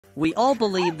We all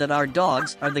believe that our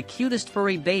dogs are the cutest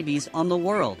furry babies on the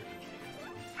world.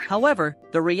 However,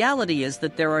 the reality is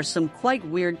that there are some quite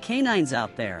weird canines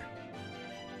out there.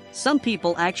 Some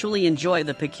people actually enjoy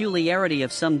the peculiarity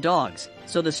of some dogs,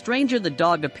 so the stranger the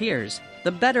dog appears,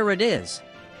 the better it is.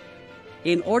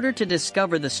 In order to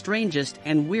discover the strangest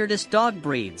and weirdest dog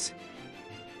breeds.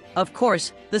 Of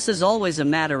course, this is always a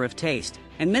matter of taste,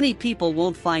 and many people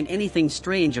won't find anything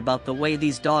strange about the way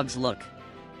these dogs look.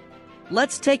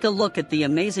 Let's take a look at the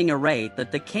amazing array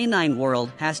that the canine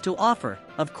world has to offer,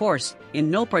 of course,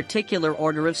 in no particular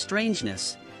order of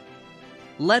strangeness.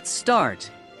 Let's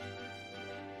start.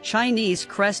 Chinese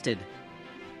Crested.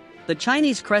 The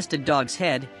Chinese Crested dog's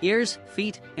head, ears,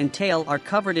 feet, and tail are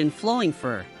covered in flowing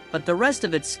fur, but the rest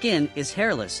of its skin is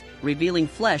hairless, revealing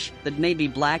flesh that may be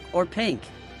black or pink.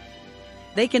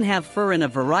 They can have fur in a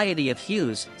variety of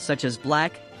hues, such as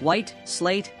black, white,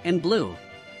 slate, and blue.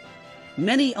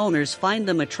 Many owners find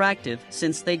them attractive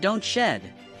since they don't shed.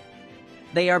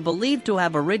 They are believed to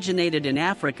have originated in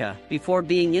Africa before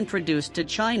being introduced to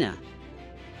China.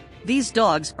 These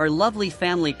dogs are lovely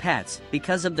family pets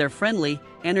because of their friendly,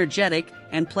 energetic,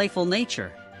 and playful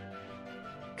nature.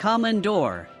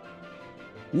 Commandor.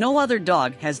 No other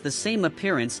dog has the same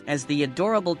appearance as the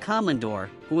adorable Commandor,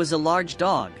 who is a large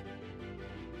dog.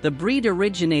 The breed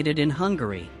originated in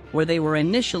Hungary, where they were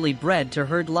initially bred to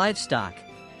herd livestock.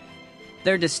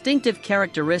 Their distinctive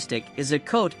characteristic is a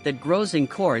coat that grows in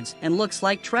cords and looks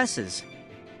like tresses.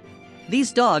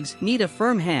 These dogs need a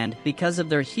firm hand because of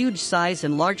their huge size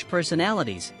and large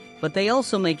personalities, but they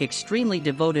also make extremely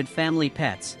devoted family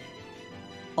pets.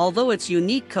 Although its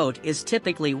unique coat is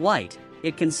typically white,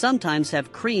 it can sometimes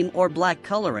have cream or black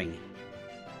coloring.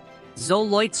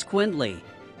 Zoloit Squintly.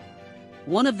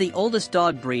 One of the oldest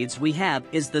dog breeds we have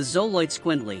is the Zoloit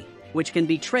Squintly, which can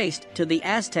be traced to the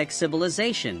Aztec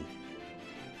civilization.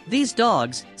 These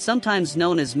dogs, sometimes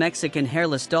known as Mexican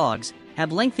hairless dogs,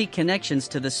 have lengthy connections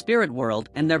to the spirit world,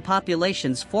 and their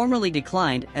populations formerly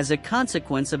declined as a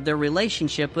consequence of their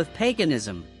relationship with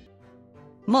paganism.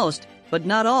 Most, but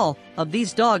not all, of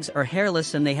these dogs are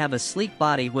hairless, and they have a sleek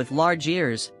body with large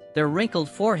ears. Their wrinkled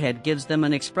forehead gives them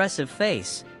an expressive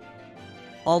face.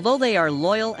 Although they are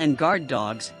loyal and guard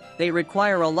dogs, they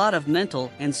require a lot of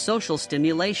mental and social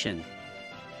stimulation.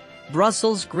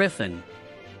 Brussels Griffon.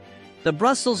 The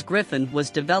Brussels Griffon was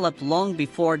developed long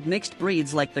before mixed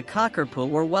breeds like the Cockapoo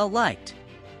were well liked.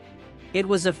 It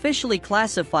was officially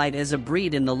classified as a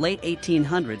breed in the late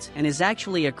 1800s and is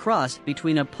actually a cross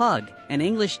between a pug, an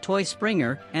English toy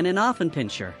Springer, and an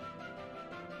Offenpinscher.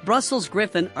 Brussels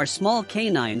Griffon are small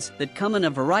canines that come in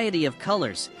a variety of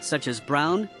colors, such as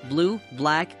brown, blue,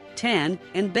 black, tan,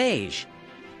 and beige.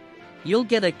 You'll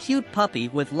get a cute puppy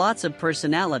with lots of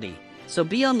personality, so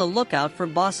be on the lookout for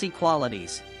bossy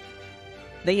qualities.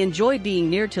 They enjoy being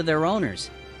near to their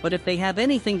owners, but if they have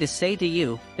anything to say to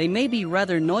you, they may be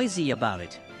rather noisy about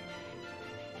it.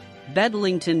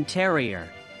 Bedlington Terrier.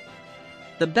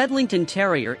 The Bedlington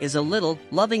Terrier is a little,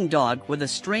 loving dog with a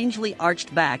strangely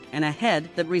arched back and a head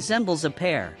that resembles a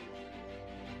pear.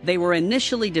 They were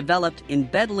initially developed in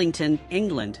Bedlington,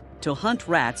 England, to hunt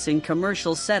rats in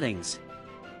commercial settings.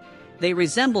 They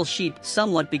resemble sheep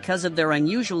somewhat because of their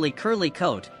unusually curly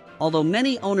coat, although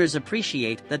many owners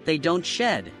appreciate that they don't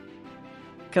shed.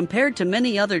 Compared to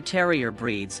many other terrier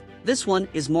breeds, this one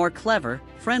is more clever,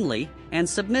 friendly, and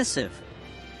submissive.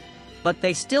 But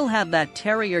they still have that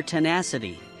terrier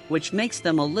tenacity, which makes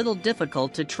them a little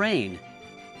difficult to train.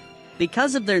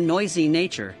 Because of their noisy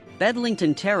nature,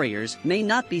 Bedlington Terriers may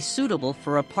not be suitable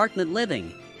for apartment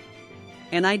living.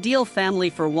 An ideal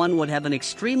family for one would have an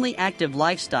extremely active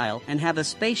lifestyle and have a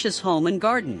spacious home and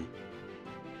garden.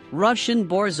 Russian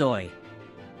Borzoi.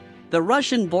 The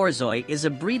Russian Borzoi is a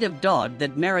breed of dog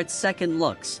that merits second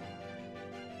looks.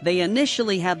 They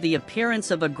initially have the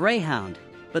appearance of a greyhound,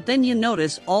 but then you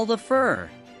notice all the fur.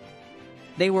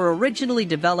 They were originally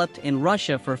developed in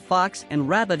Russia for fox and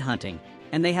rabbit hunting,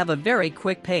 and they have a very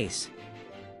quick pace.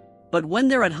 But when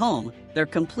they're at home, they're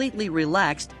completely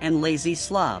relaxed and lazy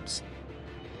slobs.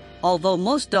 Although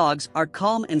most dogs are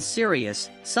calm and serious,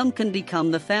 some can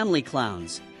become the family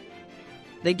clowns.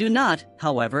 They do not,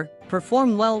 however,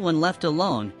 perform well when left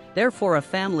alone, therefore a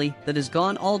family that is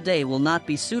gone all day will not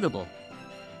be suitable.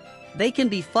 They can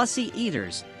be fussy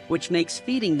eaters, which makes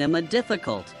feeding them a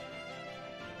difficult.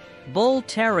 Bull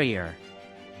Terrier.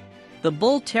 The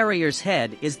Bull Terrier's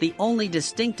head is the only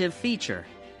distinctive feature.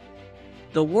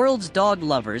 The world's dog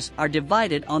lovers are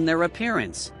divided on their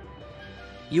appearance.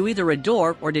 You either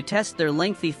adore or detest their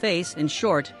lengthy face and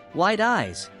short, wide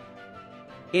eyes.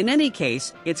 In any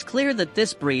case, it's clear that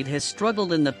this breed has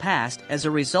struggled in the past as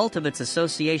a result of its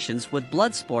associations with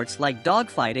blood sports like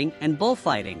dogfighting and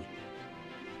bullfighting.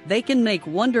 They can make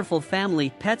wonderful family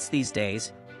pets these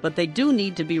days, but they do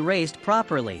need to be raised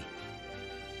properly.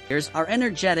 Terriers are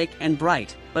energetic and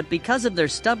bright, but because of their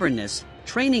stubbornness,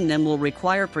 training them will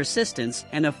require persistence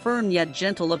and a firm yet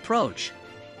gentle approach.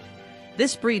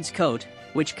 This breed's coat,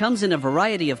 which comes in a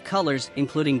variety of colors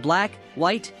including black,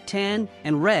 white, tan,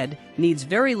 and red, needs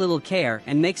very little care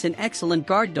and makes an excellent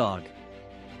guard dog.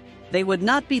 They would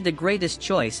not be the greatest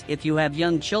choice if you have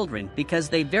young children because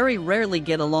they very rarely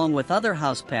get along with other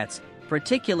house pets,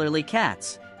 particularly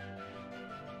cats.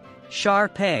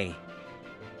 Shar-Pei.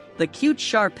 The cute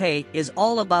Shar-Pei is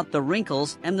all about the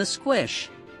wrinkles and the squish.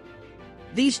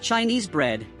 These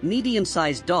Chinese-bred,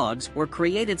 medium-sized dogs were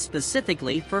created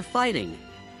specifically for fighting.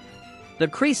 The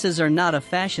creases are not a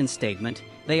fashion statement,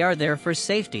 they are there for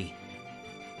safety.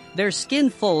 Their skin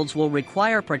folds will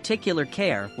require particular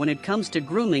care when it comes to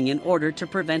grooming in order to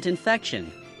prevent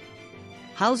infection.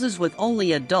 Houses with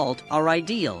only adult are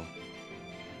ideal.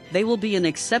 They will be an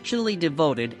exceptionally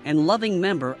devoted and loving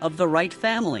member of the right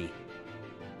family.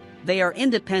 They are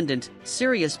independent,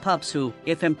 serious pups who,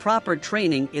 if improper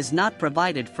training is not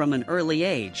provided from an early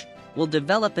age, will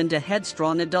develop into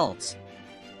headstrong adults.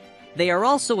 They are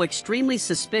also extremely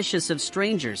suspicious of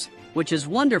strangers, which is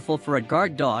wonderful for a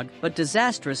guard dog but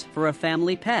disastrous for a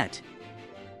family pet.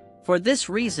 For this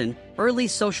reason, early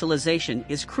socialization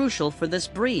is crucial for this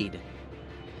breed.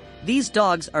 These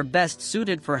dogs are best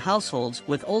suited for households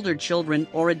with older children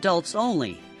or adults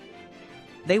only.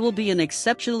 They will be an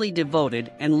exceptionally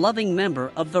devoted and loving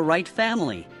member of the right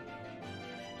family.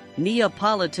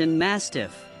 Neapolitan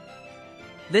Mastiff.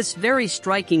 This very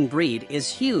striking breed is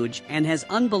huge and has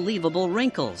unbelievable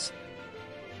wrinkles.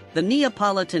 The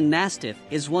Neapolitan Mastiff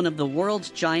is one of the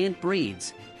world's giant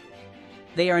breeds.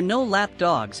 They are no lap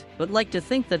dogs, but like to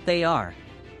think that they are.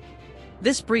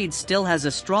 This breed still has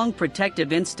a strong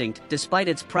protective instinct despite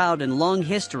its proud and long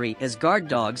history as guard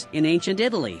dogs in ancient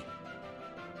Italy.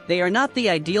 They are not the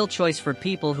ideal choice for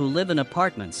people who live in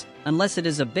apartments, unless it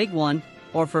is a big one,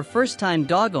 or for first-time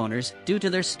dog owners due to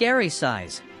their scary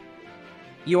size.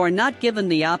 You are not given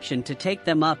the option to take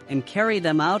them up and carry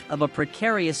them out of a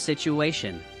precarious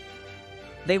situation.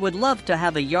 They would love to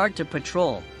have a yard to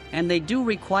patrol, and they do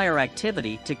require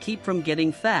activity to keep from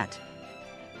getting fat.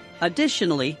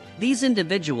 Additionally, these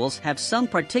individuals have some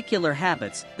particular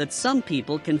habits that some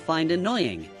people can find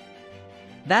annoying.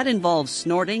 That involves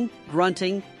snorting,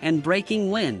 grunting, and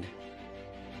breaking wind.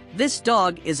 This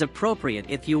dog is appropriate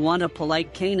if you want a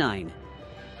polite canine.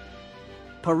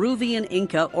 Peruvian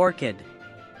Inca Orchid.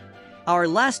 Our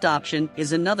last option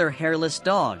is another hairless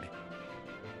dog.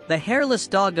 The hairless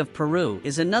dog of Peru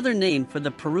is another name for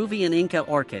the Peruvian Inca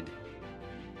Orchid.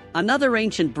 Another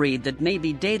ancient breed that may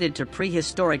be dated to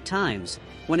prehistoric times,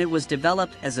 when it was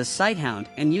developed as a sighthound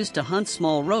and used to hunt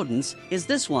small rodents, is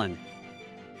this one.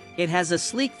 It has a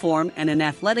sleek form and an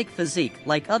athletic physique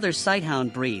like other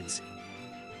sighthound breeds.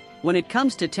 When it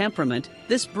comes to temperament,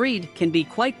 this breed can be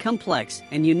quite complex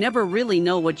and you never really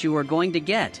know what you are going to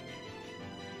get.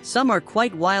 Some are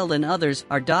quite wild and others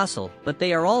are docile, but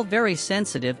they are all very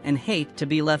sensitive and hate to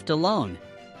be left alone.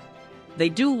 They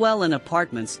do well in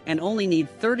apartments and only need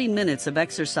 30 minutes of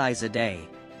exercise a day.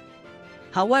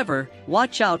 However,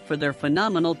 watch out for their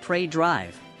phenomenal prey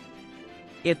drive.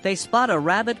 If they spot a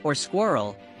rabbit or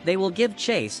squirrel, they will give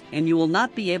chase and you will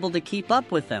not be able to keep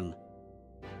up with them.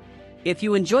 If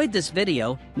you enjoyed this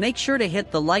video, make sure to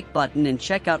hit the like button and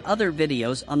check out other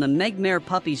videos on the Megmare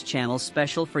Puppies channel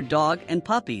special for dog and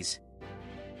puppies.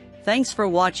 Thanks for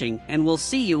watching and we'll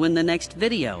see you in the next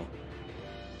video.